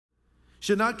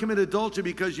Should not commit adultery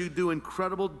because you do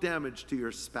incredible damage to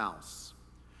your spouse.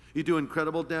 You do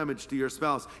incredible damage to your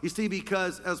spouse. You see,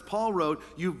 because as Paul wrote,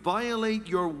 you violate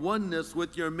your oneness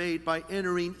with your mate by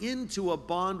entering into a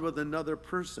bond with another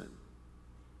person.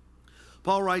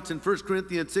 Paul writes in 1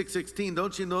 Corinthians 6:16,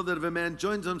 don't you know that if a man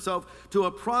joins himself to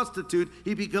a prostitute,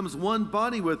 he becomes one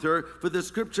body with her? For the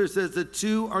scripture says the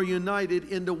two are united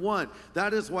into one.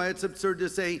 That is why it's absurd to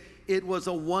say it was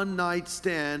a one-night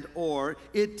stand or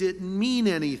it didn't mean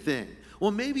anything. Well,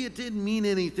 maybe it didn't mean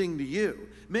anything to you.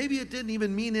 Maybe it didn't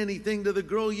even mean anything to the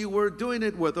girl you were doing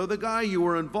it with or the guy you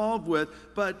were involved with,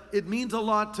 but it means a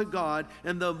lot to God,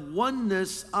 and the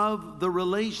oneness of the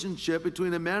relationship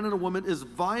between a man and a woman is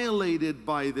violated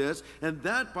by this, and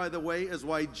that, by the way, is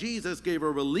why Jesus gave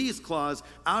a release clause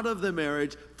out of the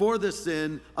marriage for the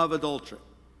sin of adultery.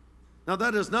 Now,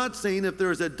 that is not saying if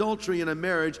there is adultery in a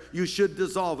marriage, you should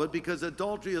dissolve it, because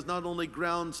adultery is not only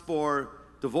grounds for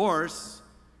divorce,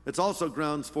 it's also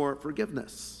grounds for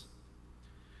forgiveness.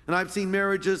 And I've seen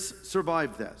marriages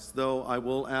survive this, though I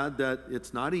will add that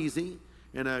it's not easy,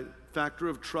 and a factor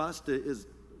of trust is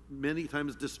many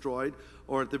times destroyed,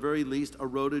 or at the very least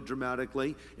eroded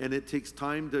dramatically, and it takes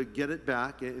time to get it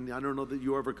back. And I don't know that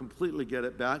you ever completely get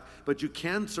it back, but you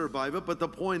can survive it. But the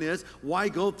point is, why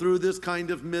go through this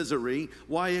kind of misery?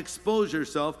 Why expose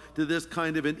yourself to this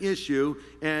kind of an issue?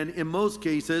 And in most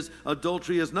cases,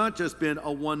 adultery has not just been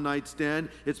a one-night stand.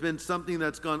 It's been something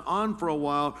that's gone on for a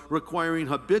while, requiring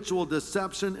habitual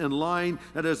deception and lying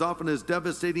that is often as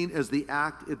devastating as the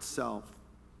act itself.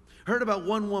 Heard about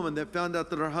one woman that found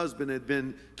out that her husband had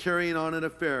been carrying on an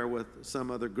affair with some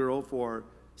other girl for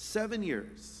 7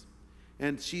 years.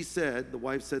 And she said, the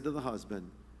wife said to the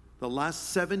husband, the last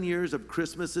 7 years of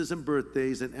Christmases and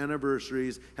birthdays and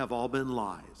anniversaries have all been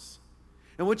lies.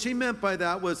 And what she meant by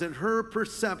that was, in her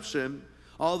perception,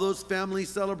 all those family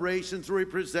celebrations where he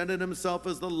presented himself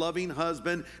as the loving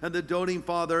husband and the doting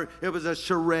father, it was a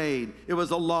charade. It was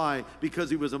a lie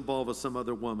because he was involved with some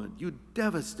other woman. You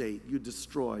devastate, you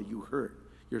destroy, you hurt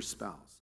your spouse.